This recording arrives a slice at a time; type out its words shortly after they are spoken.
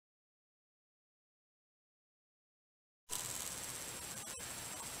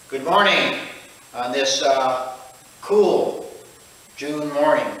Good morning on this cool June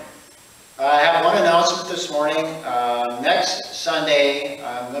morning. I have one announcement this morning. Next Sunday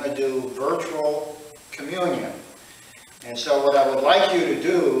I'm going to do virtual communion. And so what I would like you to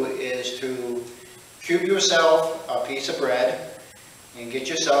do is to cube yourself a piece of bread and get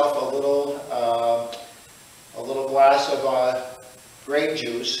yourself a little glass of grape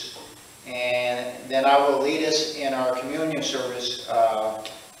juice, and then I will lead us in our communion service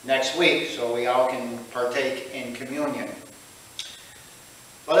next week so we all can partake in communion.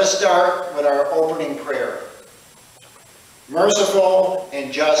 Let us start with our opening prayer. Merciful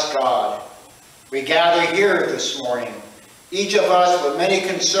and just God, we gather here this morning, each of us with many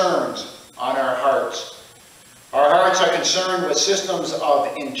concerns on our hearts. Our hearts are concerned with systems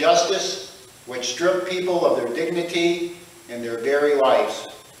of injustice which strip people of their dignity and their very lives.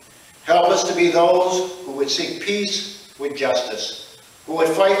 Help us to be those who would seek peace with justice, who would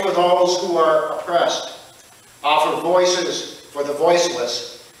fight for those who are oppressed, offer voices for the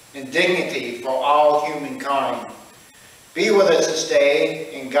voiceless, and dignity for all humankind. Be with us this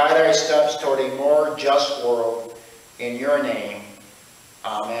day and guide our steps toward a more just world. In your name,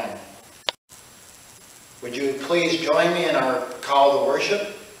 amen. Would you please join me in our call to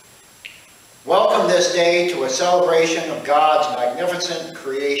worship? Welcome this day to a celebration of God's magnificent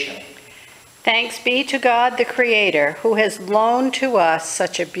creation. Thanks be to God the Creator, who has loaned to us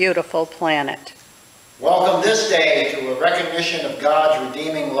such a beautiful planet. Welcome this day to a recognition of God's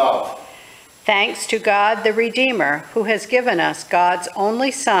redeeming love. Thanks to God the Redeemer, who has given us God's only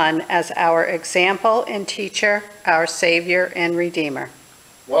Son as our example and teacher, our Savior and Redeemer.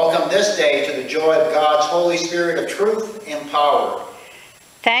 Welcome this day to the joy of God's Holy Spirit of truth and power.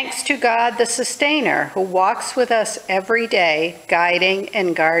 Thanks to God the Sustainer, who walks with us every day, guiding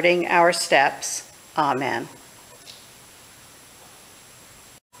and guarding our steps. Amen.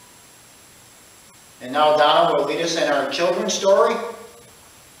 And now Donna will lead us in our children's story.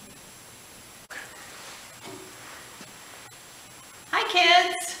 Hi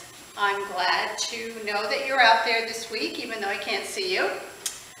kids! I'm glad to know that you're out there this week, even though I can't see you.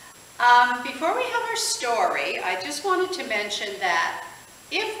 Before we have our story, I just wanted to mention that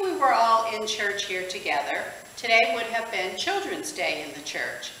if we were all in church here together, today would have been Children's Day in the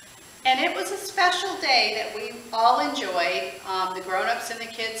church. And it was a special day that we all enjoyed, the grown-ups and the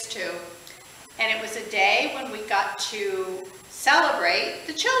kids too. And it was a day when we got to celebrate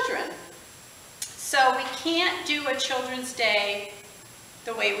the children. So we can't do a Children's Day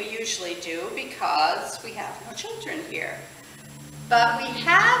the way we usually do because we have no children here. But we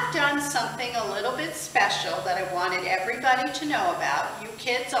have done something a little bit special that I wanted everybody to know about. You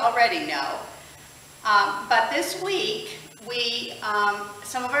kids already know. But this week,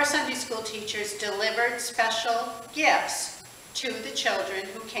 some of our Sunday school teachers delivered special gifts to the children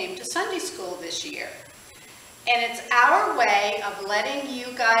who came to Sunday school this year. And it's our way of letting you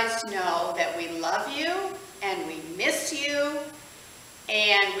guys know that we love you and we miss you.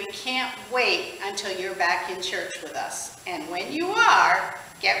 And we can't wait until you're back in church with us. And when you are,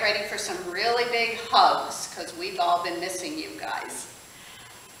 get ready for some really big hugs, because we've all been missing you guys.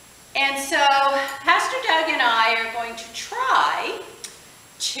 And so Pastor Doug and I are going to try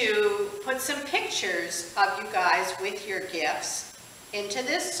to put some pictures of you guys with your gifts into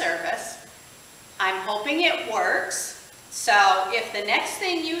this service. I'm hoping it works. So if the next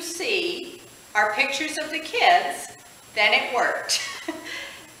thing you see are pictures of the kids, then it worked.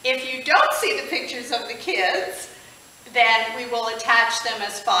 If you don't see the pictures of the kids, then we will attach them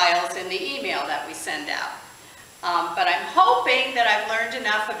as files in the email that we send out. But I'm hoping that I've learned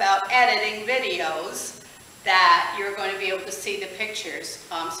enough about editing videos that you're going to be able to see the pictures.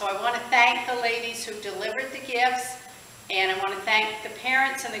 So I want to thank the ladies who delivered the gifts, and I want to thank the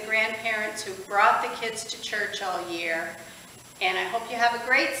parents and the grandparents who brought the kids to church all year. And I hope you have a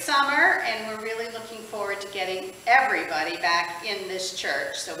great summer, and we're really looking forward to getting everybody back in this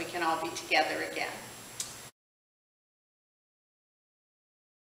church so we can all be together again.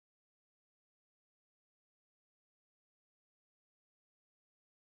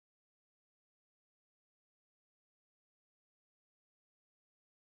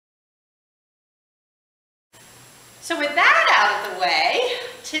 So with that out of the way,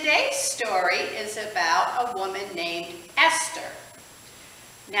 today's story is about a woman named Esther.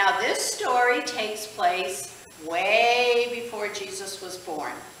 Now this story takes place way before Jesus was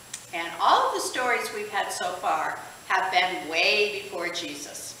born. And all of the stories we've had so far have been way before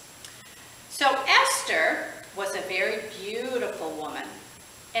Jesus. So Esther was a very beautiful woman.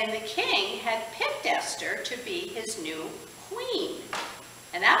 And the king had picked Esther to be his new queen.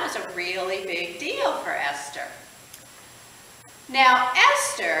 And that was a really big deal for Esther. Now,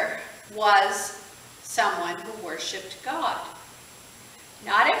 Esther was someone who worshiped God.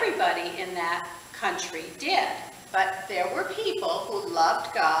 Not everybody in that country did, but there were people who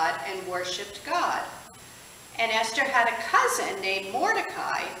loved God and worshiped God. And Esther had a cousin named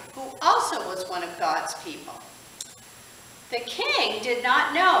Mordecai, who also was one of God's people. The king did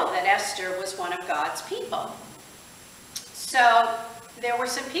not know that Esther was one of God's people. So there were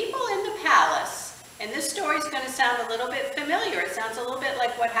some people in the palace, and this story is going to sound a little bit familiar. It sounds a little bit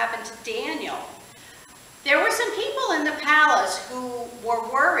like what happened to Daniel. There were some people in the palace who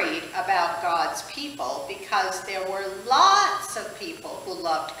were worried about God's people because there were lots of people who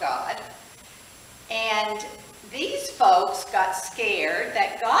loved God. And these folks got scared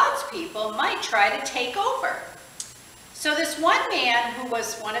that God's people might try to take over. So this one man who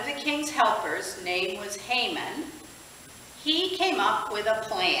was one of the king's helpers, name was Haman, he came up with a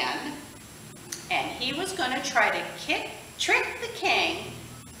plan, and he was going to try to trick the king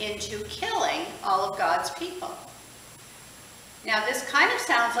into killing all of God's people. Now this kind of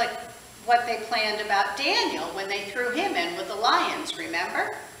sounds like what they planned about Daniel when they threw him in with the lions,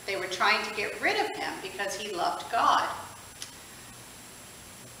 remember? They were trying to get rid of him because he loved God.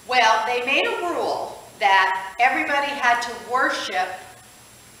 Well, they made a rule that everybody had to worship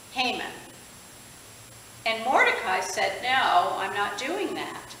Haman. And Mordecai said, no, I'm not doing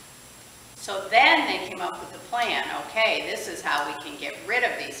that. So then they came up with the plan. Okay, this is how we can get rid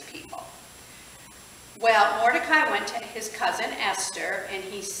of these people. Well, Mordecai went to his cousin Esther and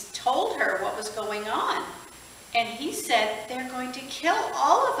he told her what was going on. And he said, they're going to kill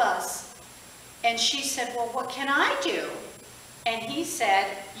all of us. And she said, well, what can I do? And he said,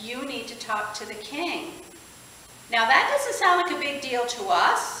 you need to talk to the king. Now that doesn't sound like a big deal to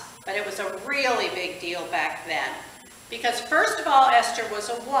us, but it was a really big deal back then. Because first of all, Esther was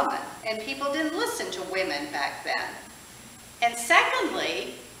a woman, and people didn't listen to women back then. And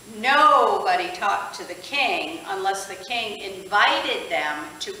secondly, nobody talked to the king unless the king invited them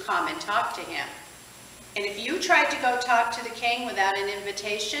to come and talk to him. And if you tried to go talk to the king without an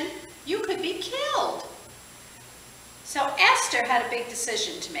invitation, you could be killed. So Esther had a big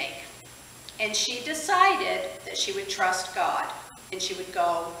decision to make. And she decided that she would trust God, and she would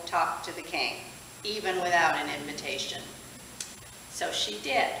go talk to the king, even without an invitation. So she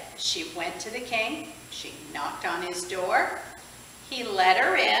did. She went to the king. She knocked on his door. He let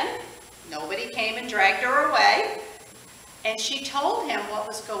her in. Nobody came and dragged her away. And she told him what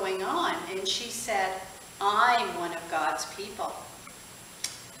was going on. And she said, I'm one of God's people.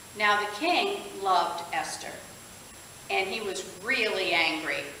 Now the king loved Esther. And he was really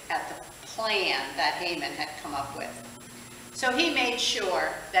angry at the plan that Haman had come up with. So he made sure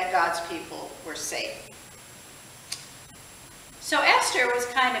that God's people were safe. So Esther was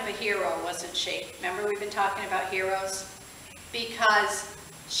kind of a hero, wasn't she? Remember we've been talking about heroes? Because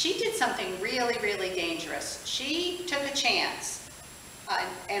she did something really, really dangerous. She took a chance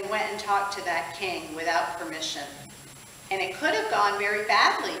and went and talked to that king without permission. And it could have gone very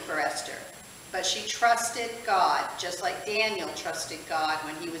badly for Esther. But she trusted God, just like Daniel trusted God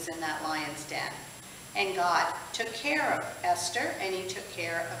when he was in that lion's den. And God took care of Esther, and he took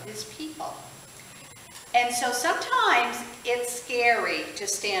care of his people. And so sometimes it's scary to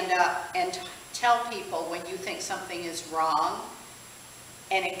stand up and tell people when you think something is wrong.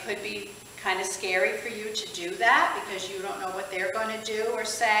 And it could be kind of scary for you to do that because you don't know what they're going to do or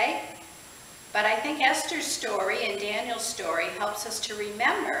say. But I think Esther's story and Daniel's story helps us to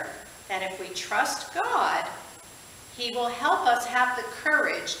remember that if we trust God, he will help us have the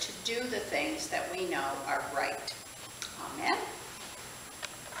courage to do the things that we know are right. Amen.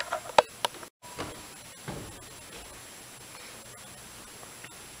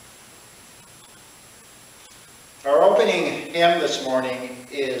 Our opening hymn this morning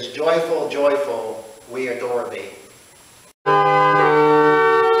is Joyful, Joyful, We Adore Thee.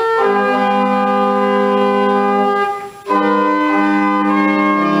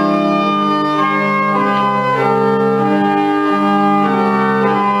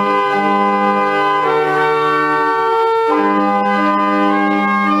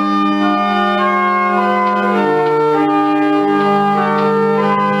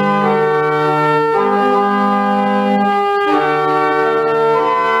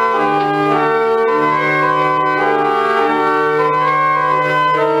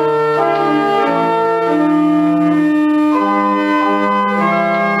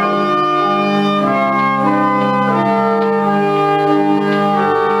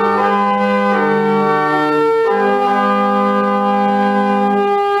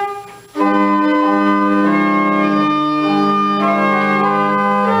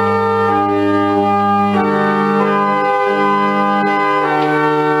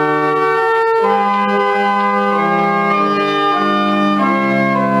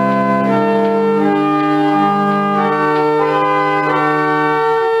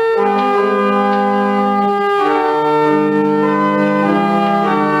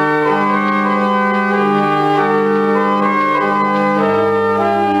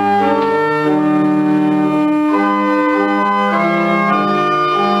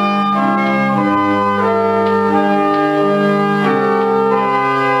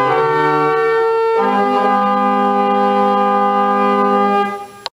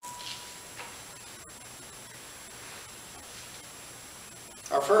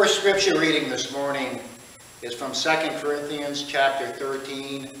 Our first scripture reading this morning is from 2 Corinthians chapter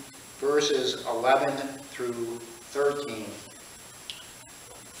 13, verses 11 through 13.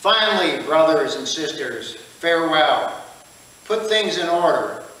 Finally, brothers and sisters, farewell. Put things in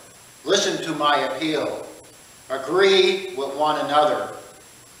order. Listen to my appeal. Agree with one another.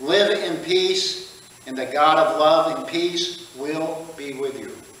 Live in peace, and the God of love and peace will be with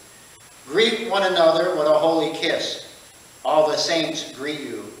you. Greet one another with a holy kiss. All the saints greet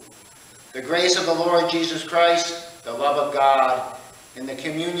you. The grace of the Lord Jesus Christ, the love of God, and the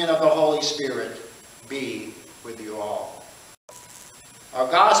communion of the Holy Spirit be with you all. Our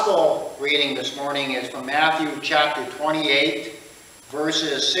gospel reading this morning is from Matthew chapter 28,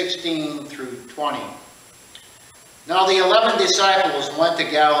 verses 16 through 20. Now the 11 disciples went to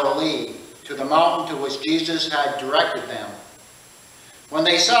Galilee, to the mountain to which Jesus had directed them. When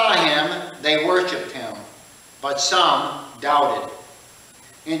they saw him, they worshipped him, but some doubted.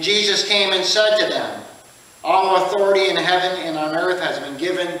 And Jesus came and said to them, all authority in heaven and on earth has been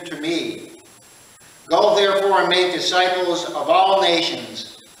given to me. Go therefore and make disciples of all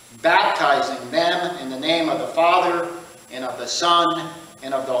nations, baptizing them in the name of the Father, and of the Son,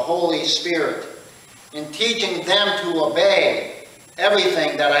 and of the Holy Spirit, and teaching them to obey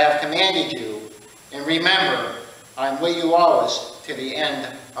everything that I have commanded you. And remember, I'm with you always to the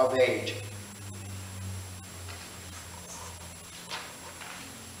end of age.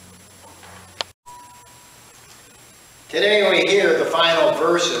 Today we hear the final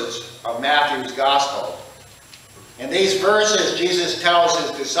verses of Matthew's Gospel. In these verses, Jesus tells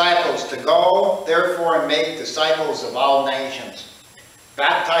his disciples to go, therefore, and make disciples of all nations,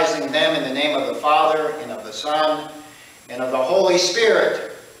 baptizing them in the name of the Father, and of the Son, and of the Holy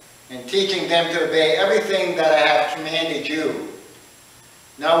Spirit, and teaching them to obey everything that I have commanded you.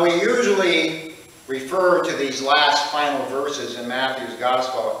 Now, we usually refer to these last final verses in Matthew's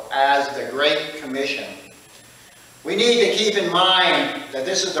Gospel as the Great Commission. We need to keep in mind that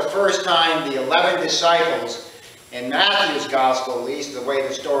this is the first time the 11 disciples, in Matthew's Gospel, at least the way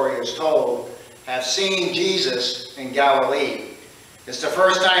the story is told, have seen Jesus in Galilee. It's the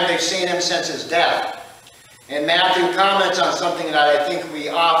first time they've seen him since his death. And Matthew comments on something that I think we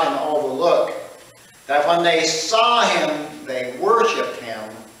often overlook, that when they saw him, they worshipped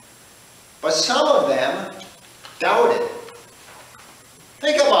him, but some of them doubted.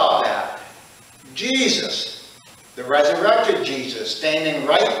 Think about that. Jesus, the resurrected Jesus, standing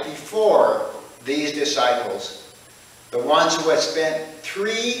right before these disciples, the ones who had spent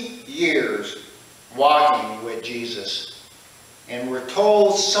 3 years walking with Jesus, and we're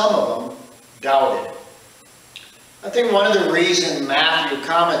told some of them doubted. I think one of the reasons Matthew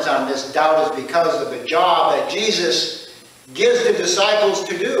comments on this doubt is because of the job that Jesus gives the disciples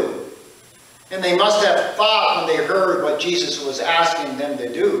to do. And they must have thought when they heard what Jesus was asking them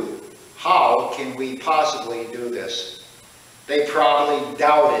to do, how can we possibly do this? They probably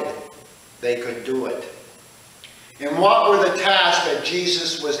doubted they could do it. And what were the tasks that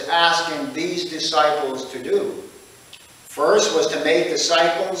Jesus was asking these disciples to do? First was to make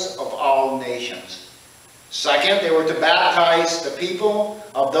disciples of all nations. Second, they were to baptize the people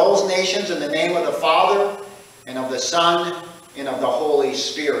of those nations in the name of the Father, and of the Son, and of the Holy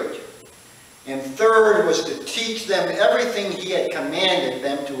Spirit. And third was to teach them everything he had commanded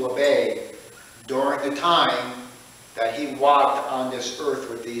them to obey during the time that he walked on this earth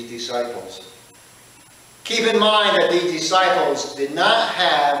with these disciples. Keep in mind that these disciples did not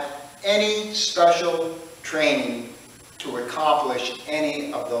have any special training to accomplish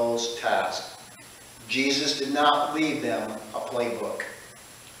any of those tasks. Jesus did not leave them a playbook.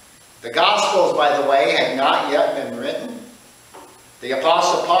 The Gospels, by the way, had not yet been written. The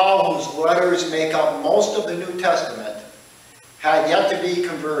Apostle Paul, whose letters make up most of the New Testament, had yet to be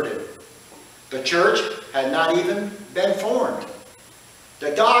converted. The church had not even been formed.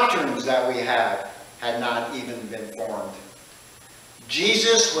 The doctrines that we have had not even been formed.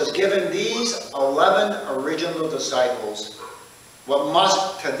 Jesus was given these 11 original disciples what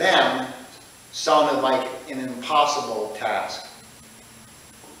must to them sounded like an impossible task.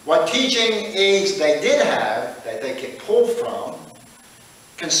 What teaching aids they did have that they could pull from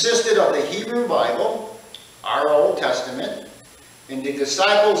consisted of the Hebrew Bible, our Old Testament, and the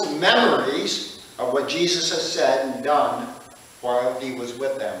disciples' memories of what Jesus has said and done while he was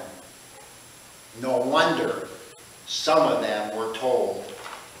with them. No wonder some of them were told,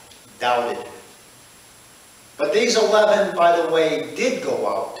 doubted. But these 11, by the way, did go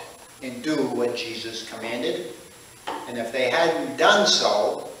out and do what Jesus commanded. And if they hadn't done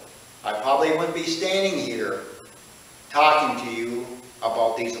so, I probably wouldn't be standing here talking to you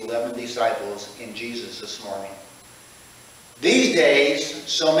about these 11 disciples in Jesus this morning. These days,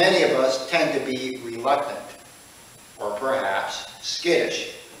 so many of us tend to be reluctant, or perhaps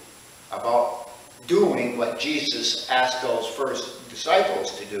skittish, about doing what Jesus asked those first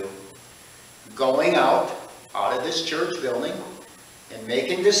disciples to do. Going out of this church building and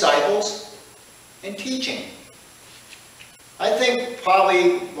making disciples and teaching. I think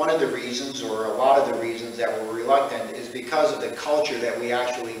probably one of the reasons, or a lot of the reasons that we're reluctant, is because of the culture that we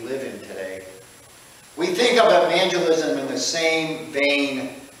actually live in today. We think of evangelism in the same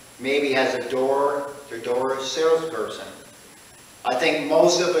vein, maybe as a door-to-door salesperson. I think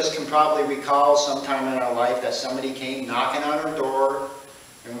most of us can probably recall sometime in our life that somebody came knocking on our door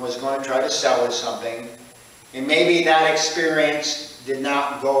and was going to try to sell us something. And maybe that experience did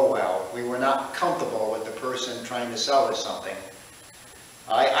not go well. We were not comfortable with the person trying to sell us something.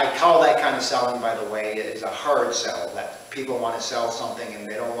 I call that kind of selling, by the way, is a hard sell, that people want to sell something and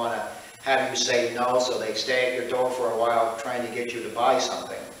they don't want to have you say no, so they stay at your door for a while trying to get you to buy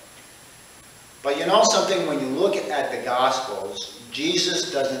something. But you know something, when you look at the Gospels,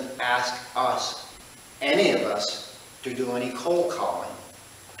 Jesus doesn't ask us, any of us, to do any cold calling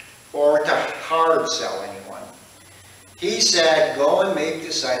or to hard sell anyone. He said, go and make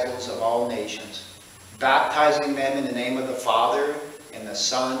disciples of all nations, baptizing them in the name of the Father and the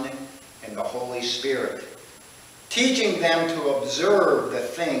Son and the Holy Spirit, teaching them to observe the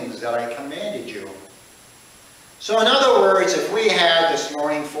things that I commanded you. So in other words, if we had this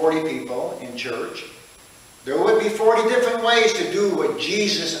morning 40 people in church, there would be 40 different ways to do what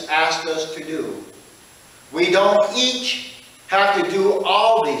Jesus asked us to do. We don't each have to do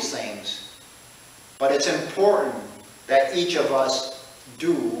all these things, but it's important that each of us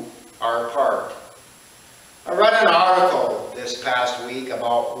do our part. I read an article this past week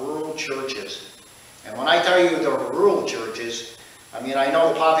about rural churches. And when I tell you the rural churches, I mean, I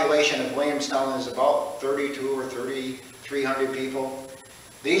know the population of Williamstown is about 32 or 3,300 people.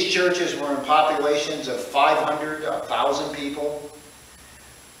 These churches were in populations of 500, 1,000 people.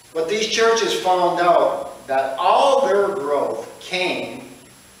 But these churches found out that all their growth came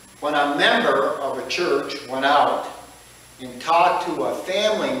when a member of a church went out and talked to a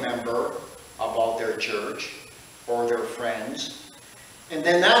family member about their church or their friends. And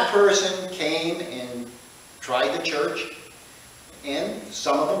then that person came and tried the church. And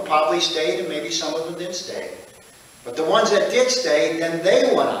some of them probably stayed and maybe some of them didn't stay. But the ones that did stay, then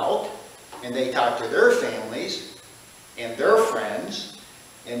they went out and they talked to their families and their friends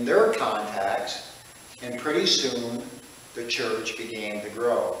and their contacts, and pretty soon the church began to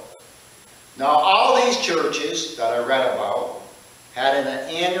grow. Now all these churches that I read about had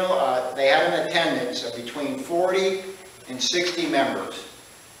they had an attendance of between 40 and 60 members.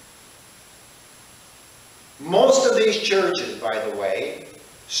 Most of these churches, by the way,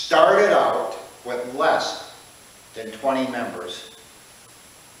 started out with less than 20 members.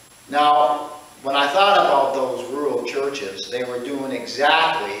 Now, when I thought about those rural churches, they were doing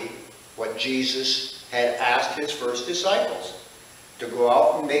exactly what Jesus had asked his first disciples, to go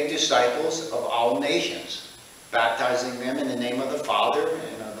out and make disciples of all nations, baptizing them in the name of the Father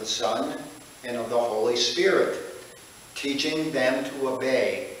and of the Son and of the Holy Spirit, teaching them to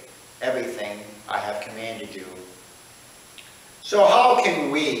obey everything I have commanded you. So how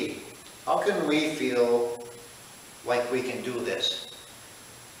can we feel like we can do this?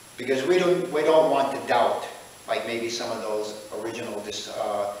 Because we don't want to doubt, like maybe some of those original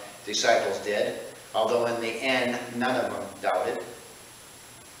disciples did, although in the end none of them doubted.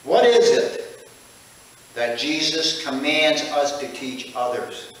 What is it that Jesus commands us to teach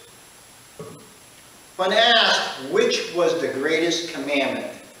others? When asked which was the greatest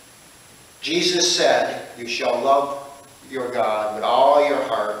commandment, Jesus said, you shall love your God with all your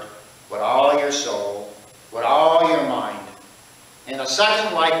heart, with all your soul, with all your mind. And the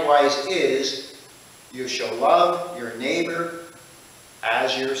second likewise is, you shall love your neighbor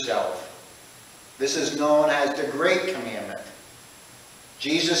as yourself. This is known as the Great Commandment.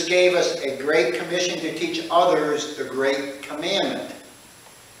 Jesus gave us a great commission to teach others the Great Commandment.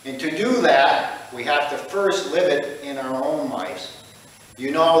 And to do that, we have to first live it in our own lives. You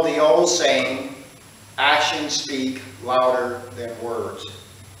know the old saying, actions speak louder than words.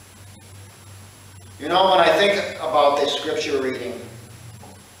 You know, when I think about this scripture reading,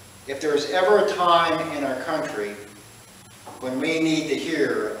 if there's ever a time in our country when we need to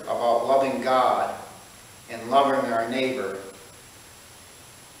hear about loving God and loving our neighbor,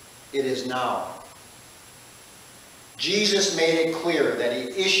 it is now. Jesus made it clear that he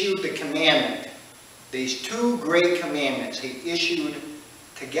issued the commandment, these two great commandments he issued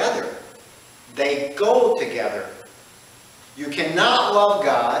together. They go together. You cannot love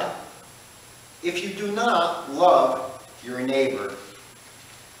God if you do not love your neighbor.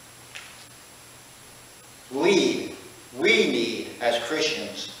 Lead. We need, as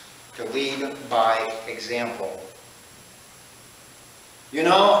Christians, to lead by example. You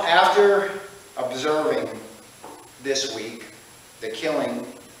know, after observing this week the killing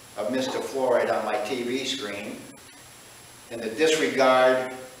of Mr. Floyd on my TV screen and the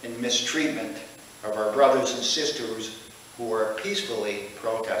disregard and mistreatment of our brothers and sisters who are peacefully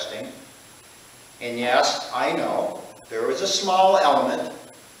protesting, and yes, I know there is a small element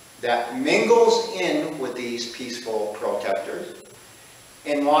that mingles in with these peaceful protesters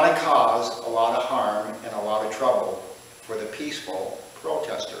and want to cause a lot of harm and a lot of trouble for the peaceful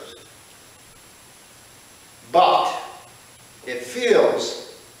protesters. But it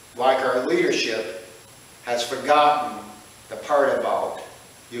feels like our leadership has forgotten the part about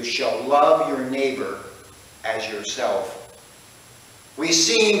you shall love your neighbor as yourself. We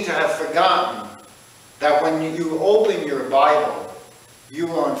seem to have forgotten that when you open your Bible, you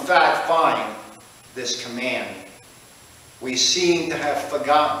will in fact find this command. We seem to have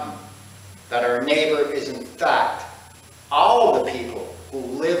forgotten that our neighbor is in fact all the people who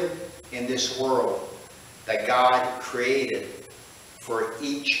live in this world that God created for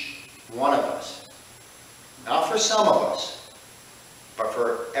each one of us. Not for some of us, but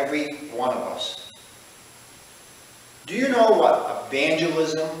for every one of us. Do you know what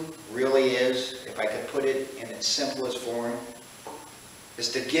evangelism really is, if I could put it in its simplest form? It's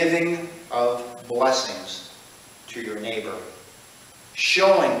the giving of blessings to your neighbor,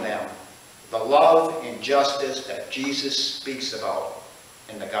 showing them the love and justice that Jesus speaks about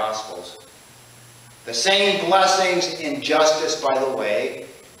in the Gospels. The same blessings and justice, by the way,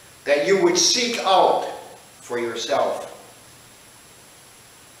 that you would seek out for yourself.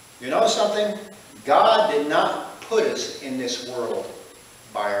 You know something? God did not put us in this world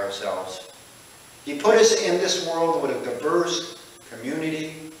by ourselves. He put us in this world with a diverse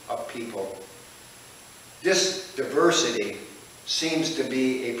community of people. This diversity seems to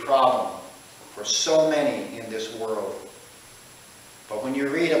be a problem for so many in this world. But when you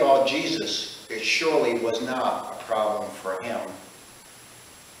read about Jesus, it surely was not a problem for him.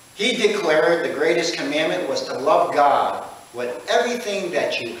 He declared the greatest commandment was to love God with everything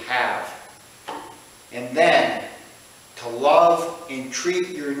that you have, and then to love and treat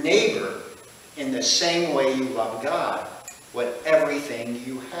your neighbor in the same way you love God with everything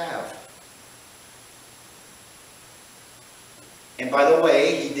you have. And by the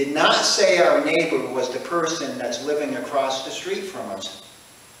way, he did not say our neighbor was the person that's living across the street from us.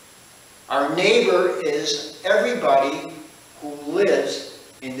 Our neighbor is everybody who lives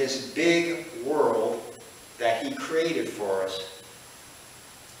in this big world that he created for us.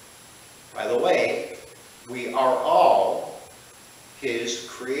 By the way, we are all his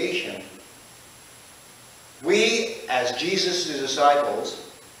creation. We, as Jesus'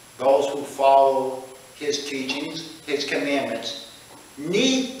 disciples, those who follow his teachings, his commandments,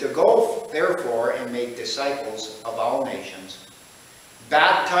 need to go, therefore, and make disciples of all nations,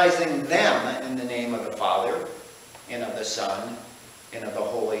 baptizing them in the name of the Father, and of the Son, and of the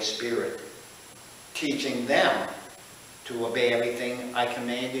Holy Spirit, teaching them to obey everything I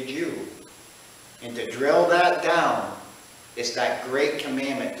commanded you. And to drill that down, it's that great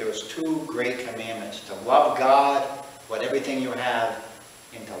commandment. There's two great commandments: to love God with everything you have,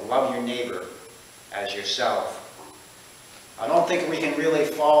 and to love your neighbor as yourself. I don't think we can really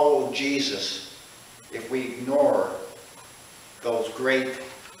follow Jesus if we ignore those great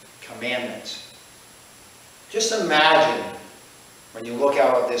commandments. Just imagine when you look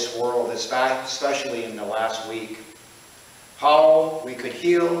out at this world, especially in the last week, how we could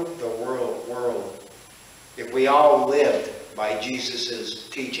heal the world if we all lived by Jesus'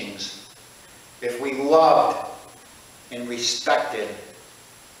 teachings, if we loved and respected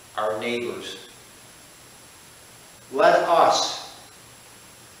our neighbors. Let us,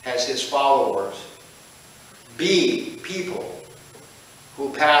 as his followers, be people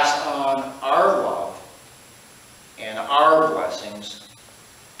who pass on our love and our blessings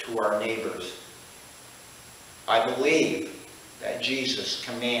to our neighbors. I believe that Jesus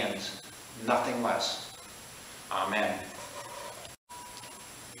commands nothing less. Amen.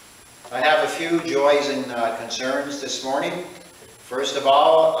 I have a few joys and concerns this morning. First of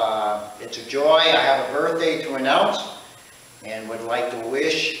all, it's a joy. I have a birthday to announce and would like to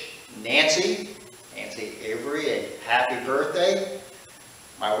wish Nancy Avery, a happy birthday.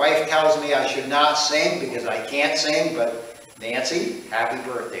 My wife tells me I should not sing because I can't sing, but Nancy, happy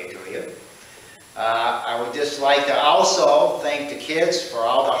birthday to you. I would just like to also thank the kids for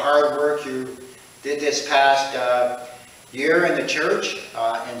all the hard work you did this past year in the church,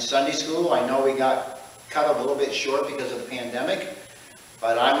 in Sunday school. I know we got cut a little bit short because of the pandemic.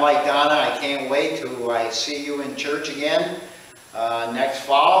 But I'm like Donna, I can't wait till I see you in church again next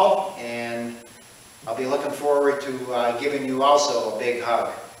fall, and I'll be looking forward to giving you also a big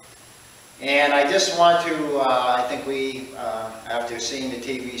hug. And I just want to, I think we, after seeing the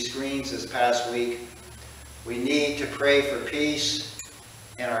TV screens this past week, we need to pray for peace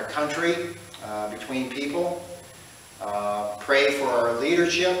in our country, between people. Pray for our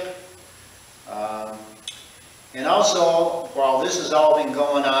leadership. And also, while this has all been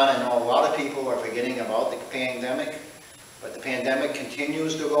going on, I know a lot of people are forgetting about the pandemic, but the pandemic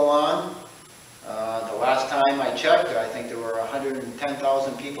continues to go on. The last time I checked, I think there were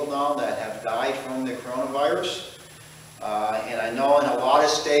 110,000 people now that have died from the coronavirus. And I know in a lot of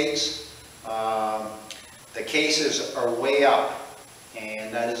states, the cases are way up,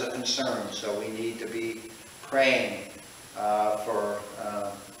 and that is a concern. So we need to be praying for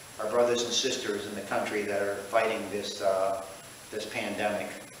our brothers and sisters in the country that are fighting this, this pandemic.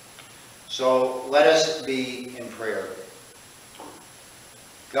 So let us be in prayer.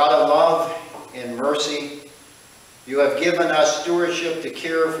 God of love and mercy, you have given us stewardship to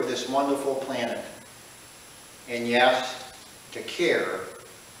care for this wonderful planet, and yes, to care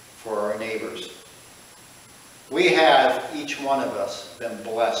for our neighbors. We have, each one of us, been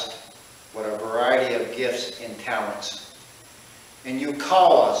blessed with a variety of gifts and talents, and you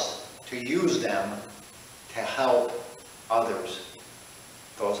call us to use them to help others.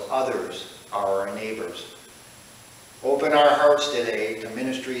 Those others are our neighbors. Open our hearts today to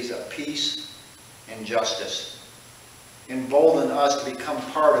ministries of peace and justice. Embolden us to become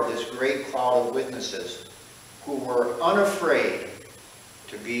part of this great cloud of witnesses who were unafraid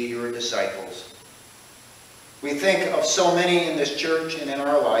to be your disciples. We think of so many in this church and in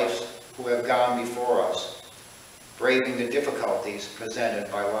our lives who have gone before us, braving the difficulties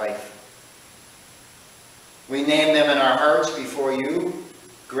presented by life. We name them in our hearts before you,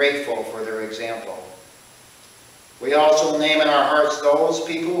 grateful for their example. We also name in our hearts those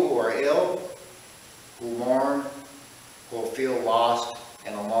people who are ill, who mourn, who feel lost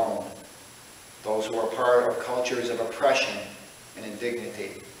and alone, those who are part of cultures of oppression and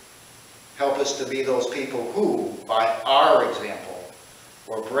indignity. Help us to be those people who, by our example,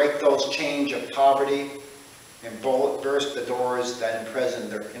 will break those chains of poverty and burst the doors that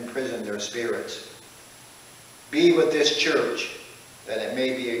imprison their spirits. Be with this church, that it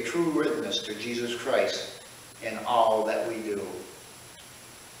may be a true witness to Jesus Christ in all that we do.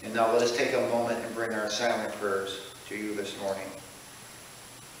 And now let us take a moment and bring our silent prayers to you this morning.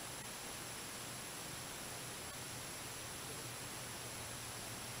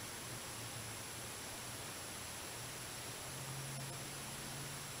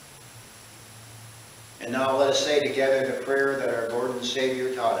 And now let us say together the prayer that our Lord and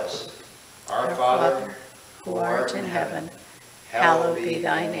Savior taught us. Our Father, who art in heaven, hallowed be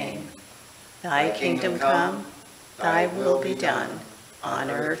thy name. Thy kingdom come, thy will be done, on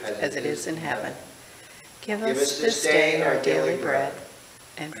earth as it is in heaven. Give us this day our daily bread,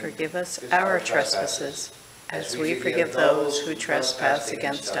 and forgive us our trespasses, as we forgive those who trespass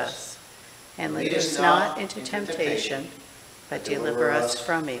against us. And lead us not into temptation, but deliver us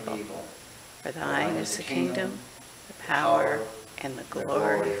from evil. For thine is the kingdom, the power, and the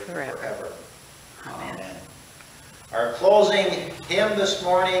glory forever. Amen. Our closing hymn this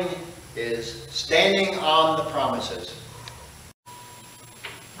morning is Standing on the Promises.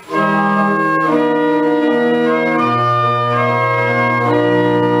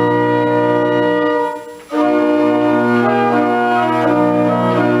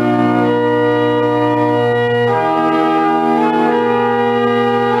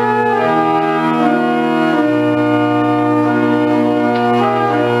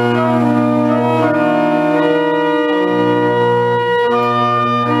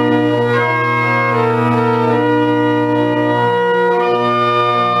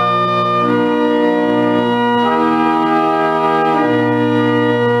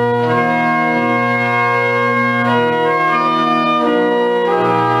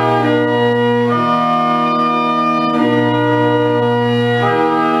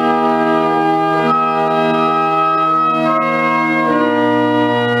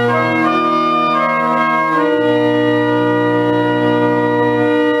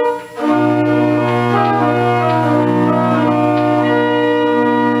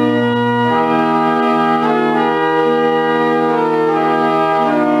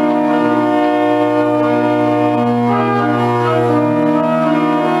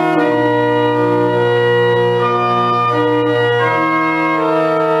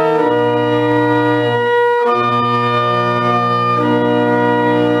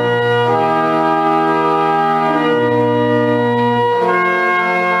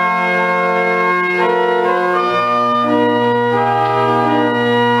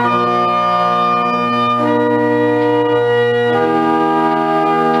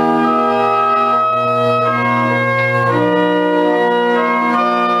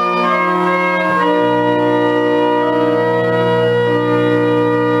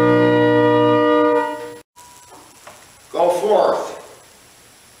 forth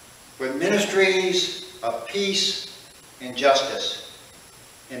with ministries of peace and justice,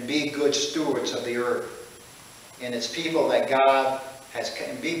 and be good stewards of the earth and its people that God has,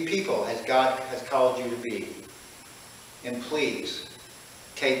 and be people as God has called you to be. And please,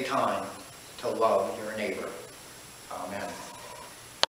 take time to love your neighbor. Amen.